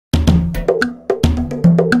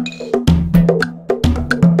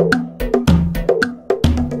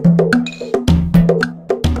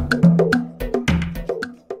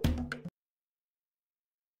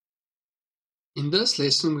this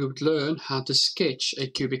lesson, we would learn how to sketch a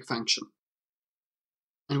cubic function.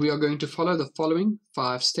 And we are going to follow the following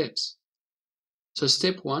 5 steps. So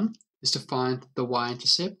step 1 is to find the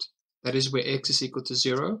y-intercept, that is where x is equal to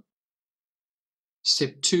 0.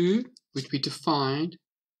 Step 2 would be to find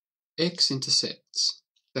x-intercepts,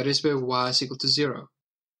 that is where y is equal to 0.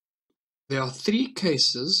 There are 3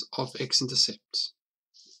 cases of x-intercepts.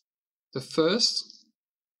 The first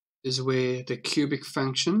is where the cubic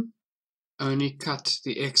function only cut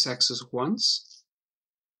the x-axis once.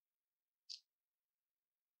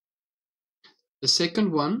 The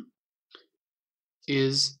second one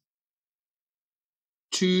is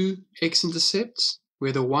 2 x-intercepts,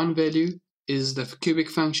 where the one value is the cubic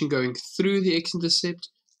function going through the x-intercept,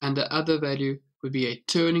 and the other value would be a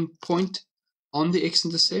turning point on the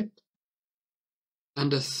x-intercept.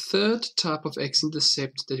 And the third type of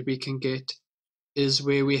x-intercept that we can get is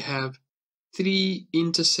where we have 3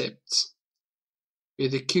 intercepts, where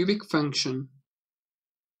the cubic function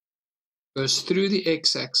goes through the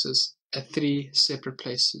x-axis at 3 separate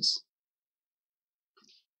places.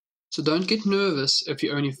 So don't get nervous if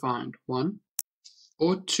you only find 1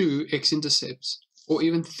 or 2 x-intercepts, or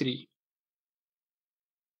even 3.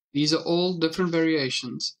 These are all different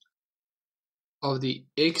variations of the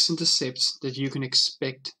x-intercepts that you can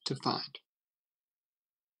expect to find.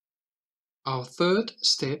 Our third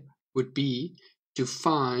step would be to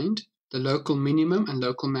find the local minimum and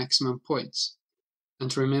local maximum points.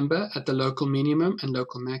 And remember, at the local minimum and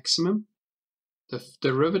local maximum, the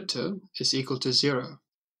derivative is equal to 0,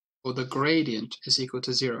 or the gradient is equal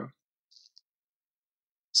to 0.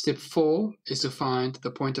 Step 4 is to find the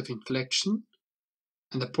point of inflection,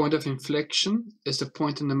 and the point of inflection is the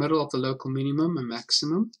point in the middle of the local minimum and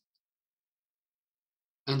maximum.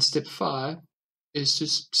 And step 5 is to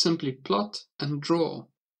simply plot and draw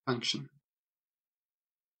function.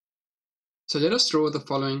 So let us draw the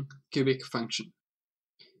following cubic function.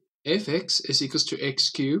 Fx is equals to x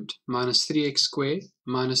cubed minus 3x squared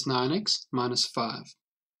minus 9x minus 5.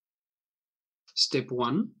 Step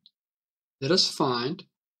 1, let us find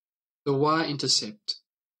the y-intercept.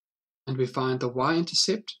 And we find the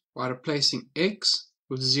y-intercept by replacing x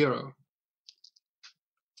with 0.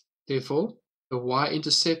 Therefore, the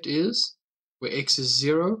y-intercept is where x is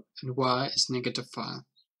 0 and y is negative 5.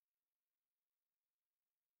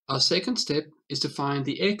 Our second step is to find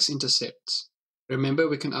the x-intercepts. Remember,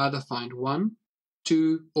 we can either find 1,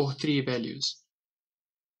 2, or 3 values.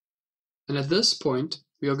 And at this point,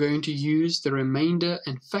 we are going to use the remainder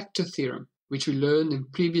and factor theorem, which we learned in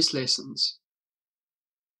previous lessons.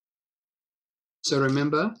 So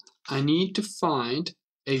remember, I need to find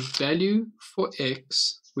a value for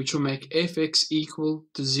x which will make fx equal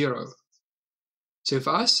to 0. So if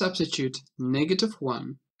I substitute negative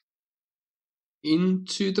 1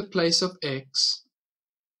 into the place of x,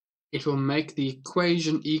 it will make the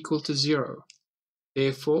equation equal to 0.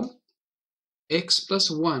 Therefore, x plus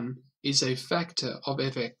 1 is a factor of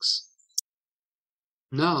fx.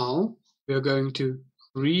 Now, we are going to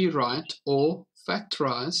rewrite or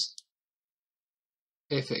factorize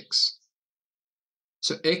fx.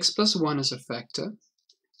 So x plus 1 is a factor,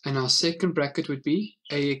 and our second bracket would be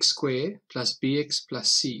ax squared plus bx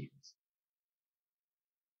plus c.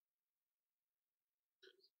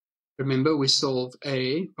 Remember, we solve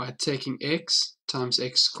a by taking x times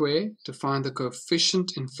x squared to find the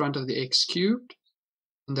coefficient in front of the x cubed,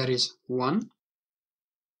 and that is 1.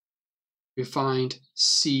 We find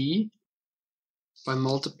c by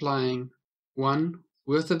multiplying 1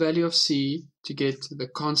 with the value of c to get the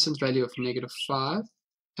constant value of negative 5.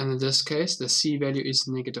 And in this case, the c value is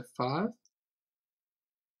negative 5.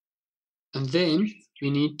 And then we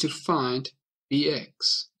need to find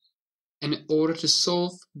bx. And in order to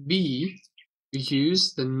solve b, we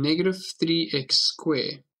use the negative 3x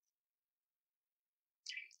squared.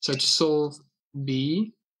 So to solve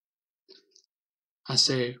b, I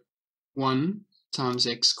say 1 times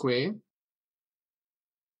x squared,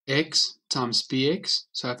 x times bx,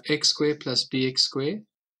 so I have x squared plus bx squared,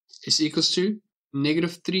 is equals to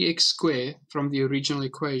negative 3x squared from the original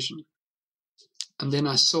equation. And then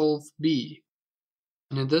I solve b,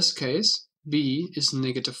 and in this case, b is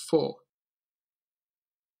negative 4.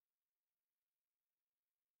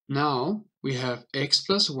 Now we have x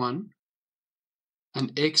plus 1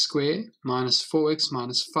 and x squared minus 4x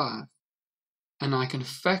minus 5. And I can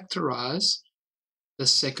factorize the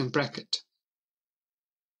second bracket.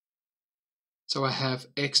 So I have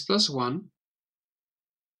x plus 1,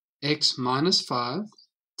 x minus 5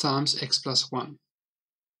 times x plus 1.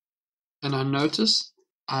 And I notice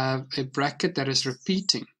I have a bracket that is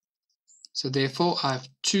repeating. So therefore I have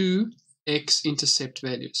 2 x-intercept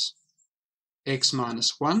values. x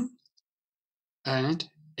minus 1, and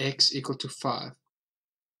x equal to 5.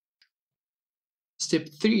 Step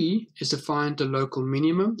 3 is to find the local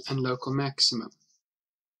minimum and local maximum.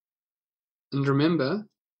 And remember,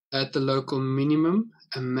 at the local minimum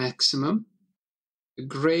and maximum, the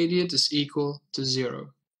gradient is equal to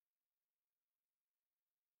 0.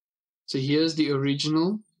 So here's the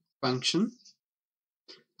original function,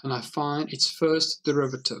 and I find its first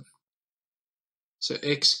derivative. So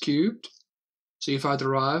x cubed. So if I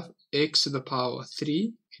derive x to the power of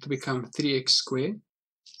 3, it will become 3x squared.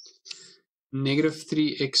 Negative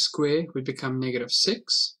 3x squared would become negative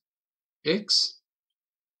 6x,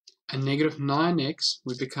 and negative 9x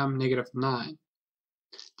would become negative 9.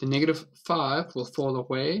 The negative 5 will fall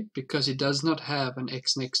away because it does not have an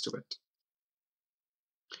x next to it.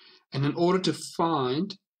 And in order to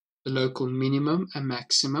find the local minimum and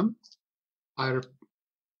maximum, I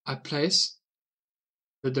place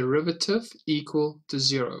the derivative equal to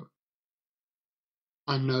 0.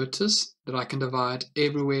 I notice that I can divide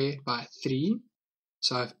everywhere by 3.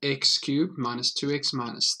 So I have x cubed minus 2x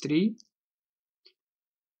minus 3.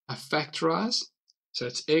 I factorize, so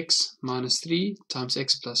it's x minus 3 times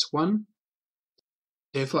x plus 1.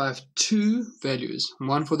 Therefore I have two values,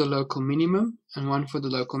 one for the local minimum and one for the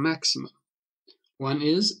local maximum. One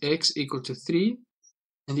is x equal to 3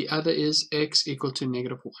 and the other is x equal to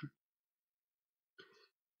negative 1.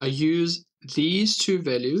 I use these two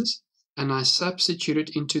values and I substitute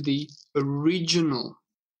it into the original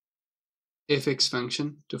fx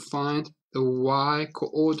function to find the y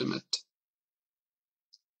coordinate.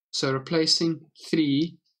 So replacing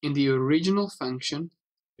 3 in the original function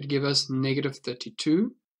would give us negative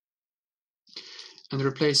 32, and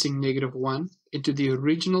replacing negative 1 into the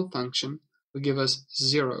original function will give us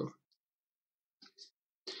 0.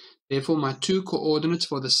 Therefore, my two coordinates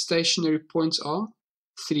for the stationary points are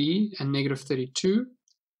 3 and negative 32,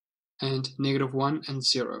 and negative 1 and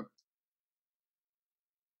 0.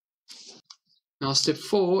 Now step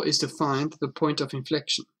 4 is to find the point of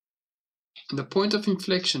inflection. And the point of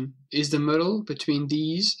inflection is the middle between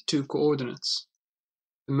these two coordinates.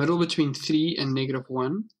 The middle between 3 and negative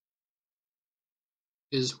 1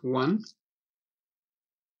 is 1.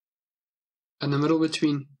 And the middle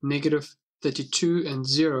between negative 32 and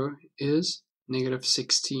 0 is negative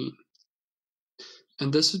 16.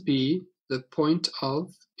 And this would be the point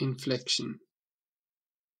of inflection.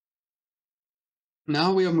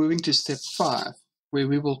 Now we are moving to step 5, where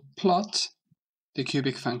we will plot the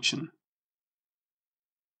cubic function.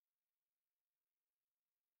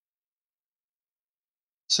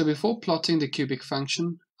 So before plotting the cubic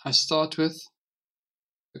function, I start with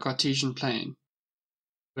the Cartesian plane.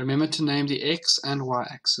 Remember to name the x and y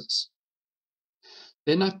axis.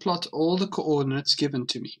 Then I plot all the coordinates given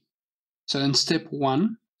to me. So in step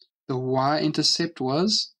 1, the y-intercept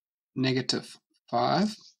was negative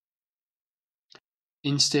 5.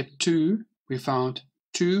 In step 2, we found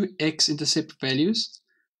two x-intercept values,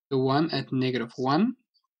 the one at negative 1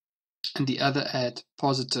 and the other at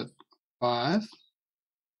positive 5.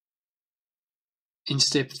 In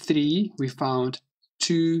step 3, we found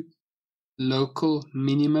two local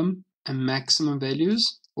minimum and maximum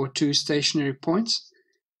values, or two stationary points.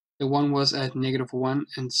 The one was at negative 1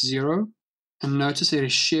 and 0, and notice it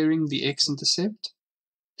is sharing the x-intercept.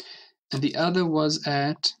 And the other was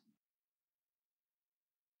at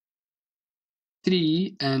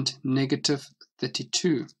 3 and negative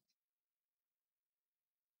 32.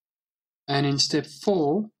 And in step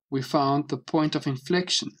 4, we found the point of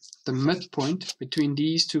inflection, the midpoint between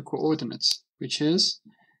these two coordinates, which is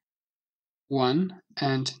 1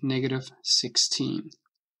 and negative 16.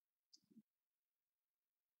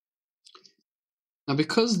 Now,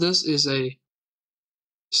 because this is a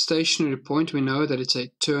stationary point, we know that it's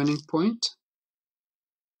a turning point,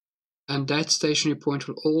 and that stationary point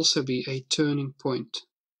will also be a turning point.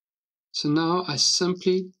 So now I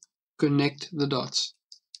simply connect the dots.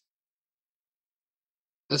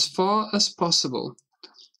 As far as possible,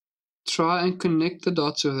 try and connect the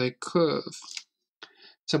dots with a curve.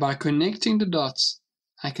 So by connecting the dots,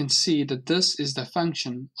 I can see that this is the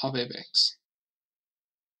function of fx.